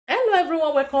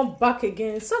everyone, welcome back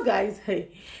again. So guys,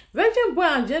 hey, Virgin Boy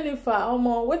and Jennifer,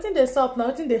 waiting they stop now,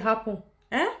 waiting they happen.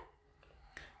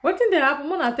 Waiting they happen,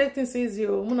 Mona take things easy.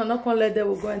 Mona not gonna let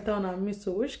them go and turn on me.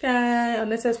 So which kind of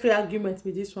unnecessary argument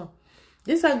with this one?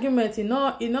 This argument,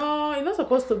 not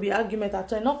supposed to be argument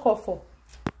at all, not called for.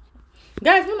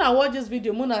 Guys, Mona watch this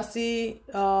video, Mona see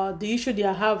the issue they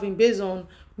are having based on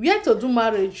where to do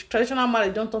marriage. Traditional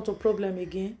marriage don't turn to problem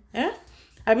again.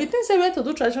 I be think say where to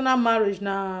do traditional marriage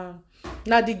now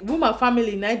the woman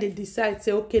family now they decide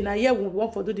say okay now here we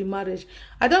want to do the marriage.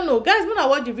 I don't know, guys. When I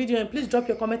watch the video, and please drop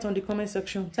your comment on the comment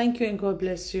section. Thank you and God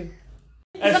bless you.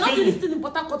 If you're not doing this thing in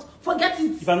Port Harcourt, forget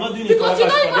it. If I'm not doing it, because you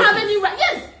don't even have any right.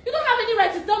 Yes, you don't have any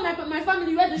right to tell my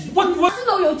family where they should. What? I've seen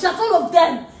all your chats, all of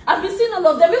them. I've been seeing all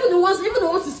of them, even the ones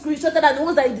you screenshotted and the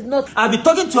ones that you did not. I've been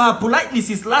talking to her politely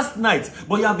since last night,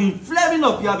 but you have been flaring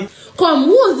up. You have been. Come,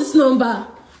 who was this number?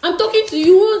 I'm talking to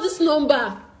you. Who was this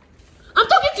number? I'm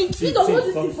talking to you. Please don't hold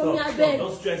this thing for me, I beg.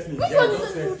 Don't stress me. Which one is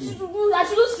it? I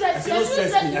shouldn't stress you. I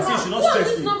should not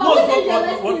stress me.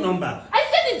 What number? I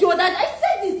said it, Jordan. I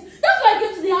said it. That's why I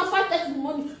came to the house 5:30 in the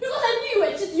morning. Because I knew you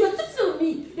were cheating. You're cheating on me.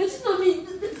 You're cheating on me.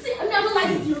 See, I mean, I don't like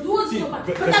this. You want this number.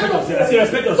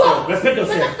 Respect yourself. Respect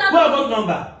yourself. What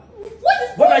number?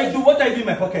 What are you doing? What are you doing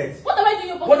in my pocket? What am I doing in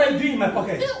your pocket? What are you doing in my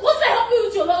pocket? What's that helping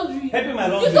with your laundry? Helping my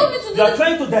laundry. You told me to do. You are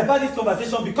trying to divert this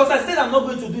conversation because I said I'm not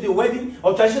going to do the wedding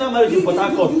or traditional marriage in Port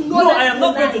Harcourt. No, I am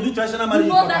not going to do traditional marriage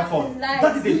in Port Harcourt.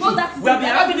 That is the truth. We have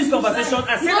been having this conversation.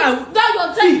 I said I would. Now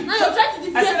you're trying to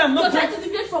deviate. I said I'm not. You're trying to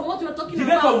deviate from what you're talking about.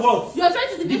 Deviate from what? You're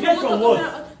trying to deviate from what?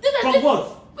 From what?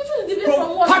 Which one is deviate from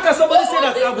what? How can somebody say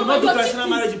that I will not do traditional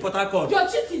marriage in Port Harcourt? You're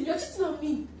cheating. You're cheating on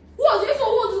me. Which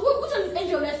one is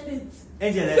Angel Estate?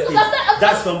 Angel Estate.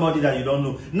 That's somebody that you don't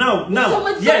know. Now,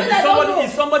 yes,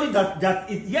 it's somebody that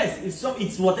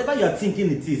it's whatever you are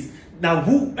thinking it is. Now,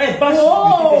 whoever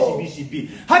she be.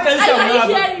 How can you say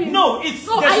I'm not? No, it's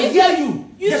they should hear you.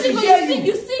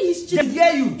 You see his cheating. They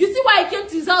hear you. You see why I came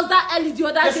to his house that early the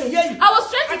other day? I was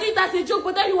trying to do it as a joke,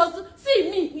 but then he was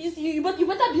me. You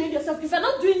better behave yourself. If you're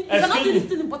not doing this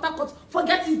thing in Port Harcourt,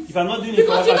 forget it. If I'm not doing it,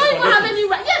 because you don't even have any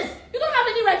right. Yes, you don't have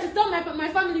any right to tell my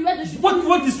family where they should.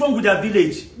 What is wrong with their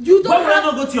village? Why would I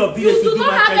not go to your village? You do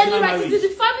not have any right. It is the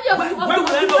family of the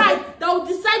bride that will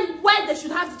decide where they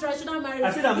should have the traditional marriage.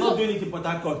 I said I'm not doing it in Port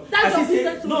Harcourt. That's your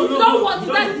business. No, if you don't want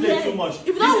it, that's the end. Too much.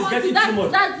 If you don't want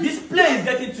it, that's this play is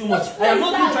getting too much. I am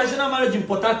not doing traditional marriage in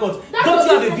Port Harcourt. Don't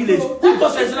you have a village? Who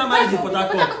does traditional marriage in Port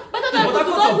Harcourt? Port Harcourt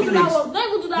or village? Don't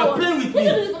even do that. You're playing with me.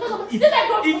 Did I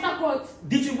go to Port Harcourt?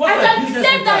 Did you want my business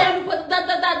with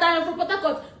that I am from Port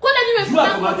Harcourt. Call anywhere. You are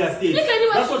from Abia State.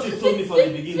 That's what you told me from the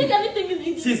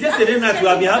beginning. Since yesterday night, we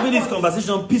have been having this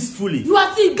conversation peacefully. You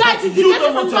are seeing guys. You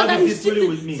don't want to have it peacefully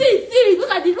with me. See, look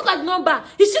at the number.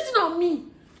 He's cheating on me.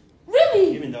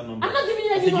 Really? Give me that number. I'm not giving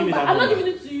you any number. I'm not giving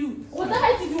it to you. Whatever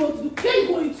it is you want to do, where are you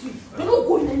going to? You're not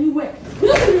going anywhere.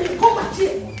 You're not going anywhere. Come back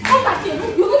here. Come back here.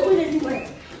 You're not going anywhere.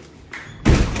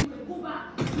 Go back.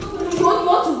 You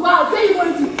want to go out. Where are you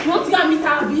going to? You want to go and meet her,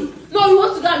 Abby? No, you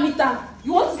want to go and meet her.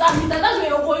 You want to go and meet her. That's where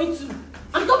you're going to.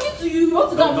 I'm talking to you. You want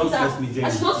to go and meet her. Don't stress me,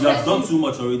 James. You have done too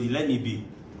much already. Let me be.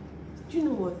 Do you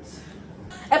know what?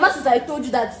 Ever since I told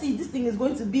you that, see, this thing is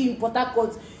going to be in Port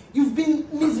Harcourt, you've been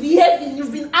misbehaving,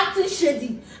 you've been acting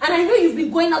shady, and I know you've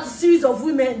been going out to a series of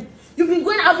women. I've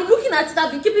been looking at it,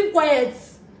 I've been keeping quiet.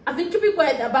 I've been keeping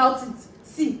quiet about it.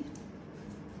 See,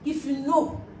 if you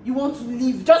know you want to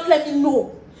leave, just let me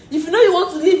know. If you know you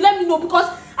want to leave, let me know, because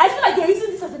I feel like you're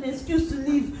using this as an excuse to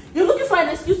leave. You're looking for an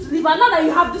excuse to leave, and now that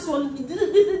you have this one,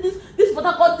 this Port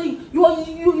Harcourt thing, you want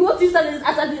to use that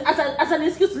as an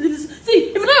excuse to leave.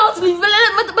 See, if you know you want to leave,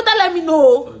 better let me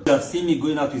know. You have seen me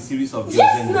going out with a series of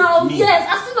yes,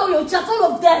 I've seen all your chats,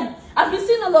 all of them. I've been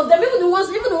seeing all of them, even the ones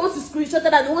you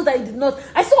screenshotted and the ones that you did not.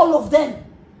 I saw all of them.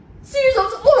 Series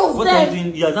of all of what them. What are you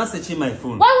doing? You are not searching my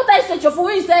phone. Why would I search your phone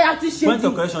when you say acting shady? Point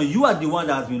of correction, you are the one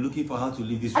that has been looking for how to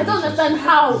leave this relationship. I don't understand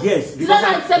how. Yes,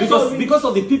 because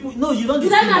of the people. No, you don't see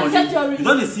money. You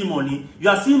don't see money. You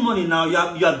are seeing money now.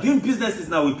 You are doing businesses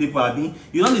now with people, Abby.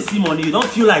 You don't see money. You don't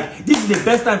feel like this is the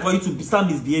best time for you to start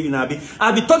misbehaving, Abby.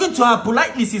 I've been talking to her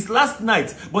politely since last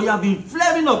night, but you have been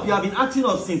flaring up. You have been acting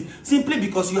up since, simply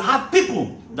because you have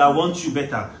people that want you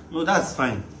better. No, that's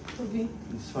fine. Okay.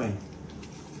 It's fine.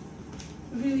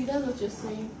 Really, that's what you're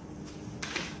saying?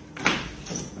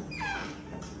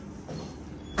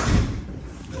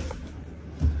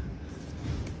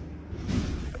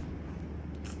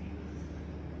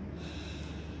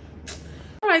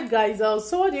 Alright guys,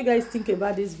 so what do you guys think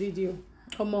about this video?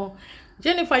 Come on,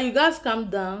 Jennifer, you guys calm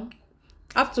down.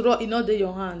 After all, it's not in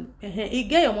your hand. You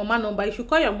get your mama number. You should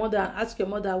call your mother and ask your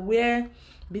mother where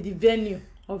be the venue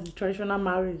of the traditional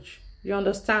marriage. You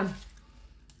understand?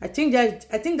 I think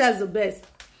that's the best.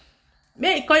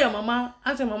 May you call your mama,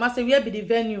 ask your mama, say where be the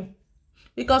venue,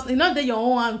 because it's not that your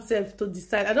own hand self to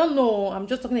decide. I don't know. I'm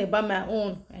just talking about my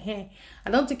own. I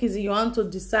don't think it's in your hand to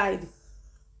decide.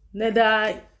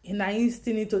 Neither in I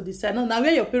still need to decide. No, now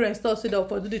where your parents thought say that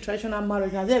for do the traditional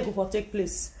marriage, now they go for take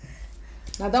place.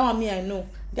 Now that one me I know.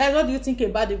 Guys, what do you think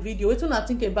about the video? What do you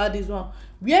think about this one?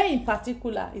 Where in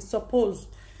particular is supposed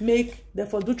make the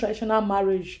for do traditional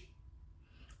marriage,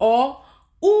 or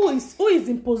who is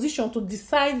in position to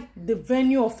decide the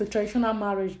venue of the traditional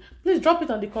marriage? Please drop it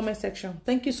on the comment section.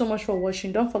 Thank you so much for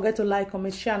watching. Don't forget to like,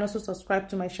 comment, share, and also subscribe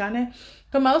to my channel.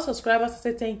 To my old subscribers, I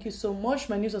say thank you so much.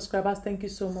 My new subscribers, thank you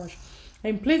so much.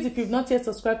 And please, if you've not yet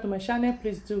subscribed to my channel,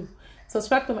 please do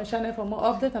subscribe to my channel for more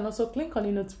updates, and also click on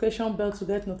the notification bell to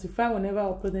get notified whenever I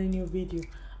upload a new video.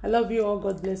 I love you all.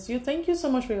 God bless you. Thank you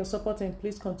so much for your support, and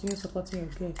please continue supporting your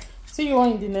girl. See you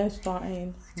all in the next one,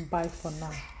 and bye for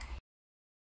now.